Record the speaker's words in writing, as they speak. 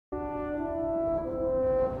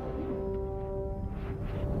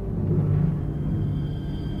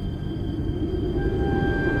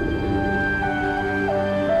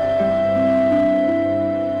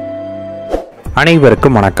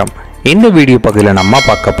அனைவருக்கும் வணக்கம். இந்த வீடியோ பகுதியில் நம்ம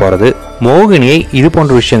பார்க்க போகிறது மோகினியை இது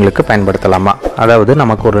போன்ற விஷயங்களுக்கு பயன்படுத்தலாமா. அதாவது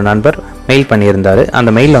நமக்கு ஒரு நண்பர் மெயில் பண்ணியிருந்தார். அந்த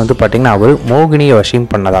மெயிலில் வந்து பார்த்திங்கன்னா அவர் மோகினியை வசியம்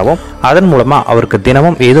பண்ணதாகவும் அதன் மூலமாக அவருக்கு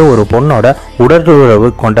தினமும் ஏதோ ஒரு பொண்ணோட உடலுறவு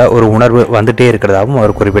கொண்ட ஒரு உணர்வு வந்துட்டே இருக்கிறதாகவும்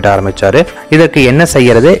அவர் குறிப்பிட ஆரம்பித்தார். இதற்கு என்ன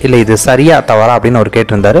செய்யறது, இல்லை இது சரியா தவறா அப்படின்னு அவர்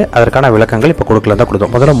கேட்டிருந்தாரு. அதற்கான விளக்கங்கள் இப்போ கொடுக்கலாம் தான்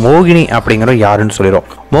கொடுத்தோம். முதல்ல மோகினி அப்படிங்கிற யாருன்னு சொல்லிடும்.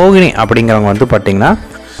 மோகினி அப்படிங்கிறவங்க வந்து பார்த்திங்கன்னா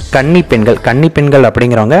கன்னி பெண்கள்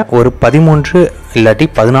அப்படிங்கிறவங்க ஒரு 13 இல்லாட்டி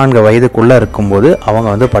 14 வயதுக்குள்ளே இருக்கும்போது அவங்க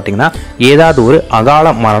வந்து பார்த்திங்கன்னா ஏதாவது ஒரு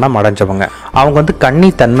அகால மரணம் அடைஞ்சவங்க. அவங்க வந்து கன்னி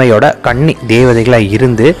தன்மையோட கன்னி தேவதைகளாக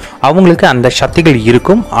இருந்து அவங்களுக்கு அந்த சக்திகள்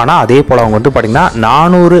இருக்கும். ஆனால் அதே போல் அவங்க வந்து பார்த்திங்கன்னா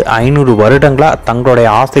 400-500 வருடங்களாக தங்களுடைய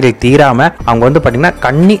ஆசைகள் தீராமல் அவங்க வந்து பார்த்திங்கன்னா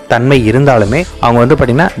கன்னி தன்மை இருந்தாலுமே அவங்க வந்து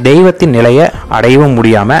பார்த்திங்கன்னா தெய்வத்தின் நிலையை அடையவும்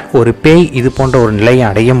முடியாமல், ஒரு பேய் இது போன்ற ஒரு நிலையை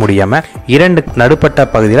அடைய முடியாமல் இரண்டு நடுப்பட்ட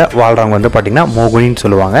பகுதியில் வாழ்கிறவங்க வந்து பார்த்திங்கன்னா மோகினின்னு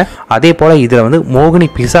சொல்லுவாங்க. அதே போல் இதில் வந்து மோகினி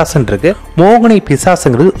பிசாசுன்னு இருக்கு. மோகினி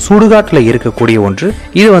பிசாசுங்கிறது சுடுகாட்டில் இருக்கக்கூடிய ஒன்று.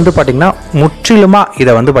 இது வந்து பார்த்தீங்கன்னா முற்றிலுமாக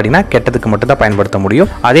இதை வந்து பார்த்தீங்கன்னா கெட்டதுக்கு மட்டும் தான் பயன்படுத்த முடியும்.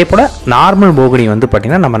 அதே போல் நார்மல் மோகினி வந்து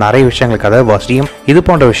பார்த்தீங்கன்னா நம்ம நிறைய விஷயங்களுக்கு, அதாவது வசியம் இது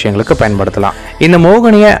போன்ற விஷயங்களுக்கு பயன்படுத்தலாம். இந்த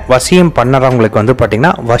மோகினியை வசியம் பண்ணுறவங்களுக்கு வந்து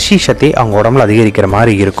பார்த்தீங்கன்னா வசி சக்தி அவங்க உடம்புல அதிகரிக்கிற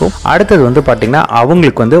மாதிரி இருக்கும். அடுத்தது வந்து பார்த்தீங்கன்னா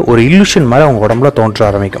அவங்களுக்கு வந்து ஒரு இல்லூஷன் மாதிரி அவங்க உடம்புல தோன்ற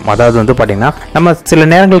ஆரம்பிக்கும். அதாவது வந்து பார்த்தீங்கன்னா நம்ம சில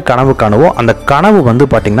நேரங்கள் கனவு காணுவோம். அந்த கனவு வந்து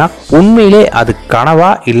பார்த்தீங்கன்னா உண்மையிலே அது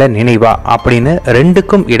கனவா இல்லை நினைவா அப்படின்னு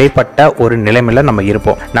ரெண்டுக்கும் இடைப்பட்ட ஒரு நிலைமையில நம்ம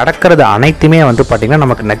இருப்போம். நடக்கிறது அனைத்துமே வந்து பாத்தீங்கன்னா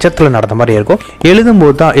நமக்கு நட்சத்திரத்தில் நடந்த மாதிரி இருக்கும்.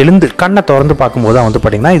 எழுதும்போது தான் எழுந்து கண்ணை திறந்து பார்க்கும்போது தான் வந்து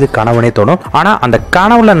பாத்தீங்கன்னா இது கனவுனே தோணும். ஆனா அந்த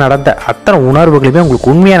கனவுல நடந்த அத்தனை உணர்வுகளுமே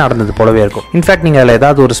உங்களுக்கு உண்மையா நடந்தது போலவே இருக்கும். இன்ஃபேக்ட் நீங்க அதில்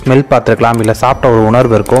ஏதாவது ஒரு ஸ்மெல் பார்த்துருக்கலாம், இல்ல சாப்பிட்ட ஒரு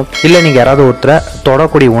உணர்வு இருக்கும், இல்ல நீங்க யாராவது ஒருத்தரை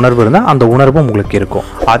தொடக்கூடிய உணர்வு இருந்தால் அந்த உணர்வும் உங்களுக்கு இருக்கும்.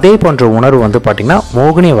 அதே போன்ற உணர்வு வந்து பாத்தீங்கன்னா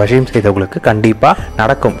மோகினியை வசியம் செய்தவங்களுக்கு கண்டிப்பா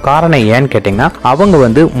நடக்கும். காரணம் ஏன்னு கேட்டீங்கன்னா அவங்க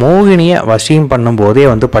வந்து மோகினியை வசியம் பண்ணும் போதே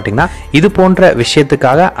வந்து பாத்தீங்கன்னா இது போன்ற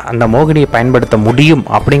விஷயத்துக்காக அந்த மோகினியை பயன்படுத்த முடியும்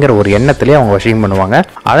அப்படிங்கிற ஒரு எண்ணத்திலே அவங்க வசியம் பண்ணுவாங்க.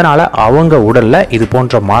 அதனால அவங்க உடல்ல இது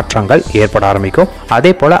போன்ற மாற்றங்கள் ஏற்பட ஆரம்பிக்கும்.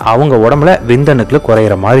 அதே போல அவங்க உடம்புல விந்தணுக்கள்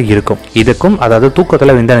குறையிற மாதிரி இருக்கும். இதுக்கும் அதாவது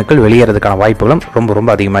தூக்கத்துல விந்தணுக்கள் வெளியேறதுக்கான வாய்ப்புகளும் ரொம்ப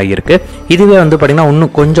ரொம்ப அதிகமாக இருக்கு. இதுவே வந்து பாத்தீங்கன்னா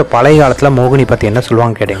இன்னும் கொஞ்சம் பழைய காலத்துல மோகினி பத்தி என்ன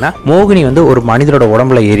சொல்லுவாங்க கேட்டீங்கன்னா, மோகினி வந்து ஒரு மனிதரோட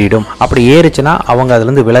உடம்புல ஏறிடும். அப்படி ஏறிச்சுன்னா அவங்க அதுல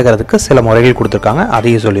இருந்து விலகிறதுக்கு சில முறைகள் கொடுத்துருக்காங்க,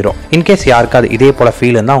 அதையும் சொல்லிடும். இன்கேஸ் யாருக்காவது இதே போல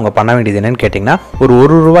ஃபீல் இருந்தால் அவங்க பண்ண வேண்டியது என்னன்னு கேட்டீங்கன்னா, ஒரு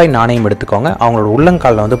 ₹1 நாணயம் எடுத்துக்கோங்க. அவங்களோட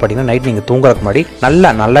உள்ளங்காலில் வந்து பாத்தீங்கன்னா நைட் நீங்க தூங்குறதுக்கு முன்னாடி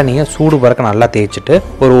நல்லா நீங்க சூடு பறக்க நல்லா தேய்ச்சிட்டு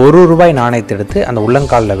ஒரு ₹1 நாணயத்தை எடுத்து அந்த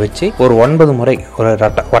உள்ளங்காலில் வச்சு ஒரு 9 முறை ஒரு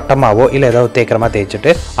வட்டமாவோ இல்லை ஏதாவது தேய்க்கிற மாதிரி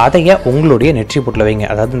தேய்ச்சிட்டு அதைய உங்களுடைய நெற்றி புட்டில் வைங்க.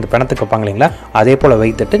 அதாவது இந்த பிணத்துக்கு வைப்பாங்க இல்லைங்களா, அதே போல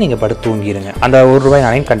வைத்துட்டு நீங்க படுத்து தூங்கிடுங்க. அந்த ₹1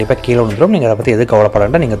 நாணயம் கண்டிப்பா கீழே விழுந்துடும். நீங்க அதை பத்தி எது கவலைப்பட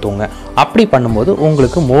வேண்டாம், நீங்க தூங்க. அப்படி பண்ணும்போது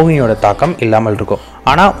உங்களுக்கு மோகினியோட தாக்கம் இல்லாமல் இருக்கும்.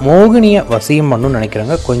 ஆனா மோகினியை வசியம் பண்ணணும்னு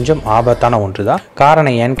நினைக்கிறவங்க கொஞ்சம் ஆபத்தான ஒன்று தான்.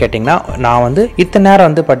 காரணம் ஏன்னு கேட்டீங்கன்னா, நான் வந்து இத்தனை நேரம்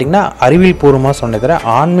வந்து பாத்தீங்கன்னா அறிவியல் பூர்வமாக சொன்னதை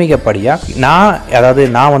ஆன்மீகப்படியா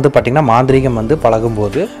நான் வந்து பாத்தீங்கன்னா மாந்திரீகம் வந்து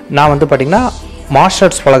பழகும்போது நான் வந்து பாத்தீங்கன்னா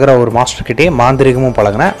மாஸ்டர்ஸ் பழகிற ஒரு மாஸ்டர் கிட்டே மாந்திரிகமும்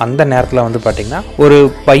பழகினேன். அந்த நேரத்தில் வந்து பார்த்தீங்கன்னா ஒரு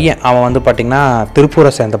பையன், அவன் வந்து பார்த்தீங்கன்னா திருப்பூரை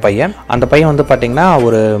சேர்ந்த பையன். அந்த பையன் வந்து பார்த்தீங்கன்னா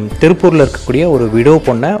ஒரு திருப்பூரில் இருக்கக்கூடிய ஒரு விடோ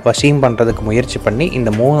பொண்ணை வசியம் பண்ணுறதுக்கு முயற்சி பண்ணி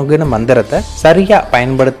இந்த மோகினி மந்திரத்தை சரியாக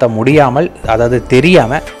பயன்படுத்த முடியாமல், அதாவது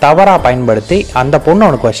தெரியாமல் தவறாக பயன்படுத்தி அந்த பொண்ணு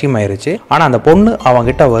அவனுக்கு வசியமாயிருச்சு. ஆனால் அந்த பொண்ணு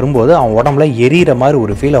அவன்கிட்ட வரும்போது அவன் உடம்புல எரியிற மாதிரி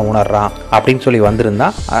ஒரு ஃபீலை உணர்றான் அப்படின்னு சொல்லி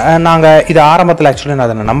வந்திருந்தான். நாங்கள் இது ஆரம்பத்தில் ஆக்சுவலி நான்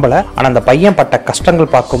அதை நம்பலை. ஆனால் அந்த பையன் பட்ட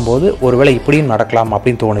கஷ்டங்கள் பார்க்கும்போது ஒருவேளை இப்படியும் நடக்கலாம்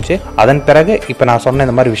அப்படின்னு தோணுச்சு. அதன் பிறகு இப்ப நான் சொன்ன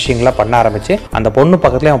இந்த மாதிரி விஷயங்களை பண்ண ஆரம்பிச்சு அந்த பொண்ணு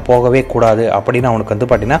பக்கத்துல அவன் போகவே கூடாது அப்படின்னு அவனுக்கு வந்து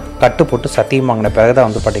பாத்தீங்கன்னா கட்டு போட்டு சத்தியம் வாங்கின பிறகுதான்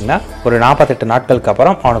வந்து பாத்தீங்கன்னா ஒரு 48 நாட்களுக்கு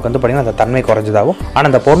அப்புறம் அவனுக்கு வந்து பாத்தீங்கன்னா அந்த தன்மை குறைஞ்சதாகவும், ஆனா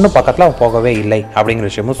அந்த பொண்ணு பக்கத்துல அவன் போகவே இல்லை அப்படிங்கிற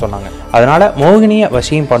விஷயமும் சொன்னாங்க. அதனால மோகினியை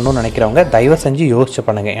வசியம் பண்ணணும்னு நினைக்கிறவங்க தயவு செஞ்சு யோசிச்சு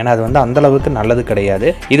பண்ணுங்க. ஏன்னா அது வந்து அந்த அளவுக்கு நல்லது கிடையாது.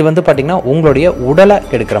 இது வந்து பாத்தீங்கன்னா உங்களுடைய உடலை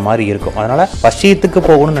கெடுக்கிற மாதிரி இருக்கும். அதனால வசியத்துக்கு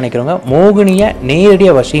போகணும்னு நினைக்கிறவங்க மோகினியை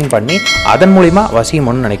நேரடியாக வசியம் பண்ணி அதன் மூலியமா வசியம்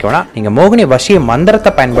பண்ணணும்னு நினைக்கணும். நீங்க மோகினி வசிய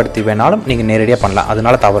மந்திரத்தை பயன்படுத்தி வேணாலும் நீங்க நேரடியா பண்ணலாம்.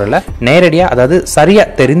 அதனால தவறு இல்லை. நேரடியா அதாவது சரியா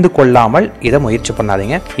தெரிந்து கொள்ளாமல் இதை முயற்சி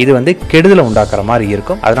பண்ணாதீங்க. இது வந்து கெடுதலை உண்டாக்குற மாதிரி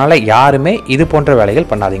இருக்கும். அதனால யாருமே இது போன்ற வேலைகள்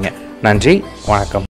பண்ணாதீங்க. நன்றி, வணக்கம்.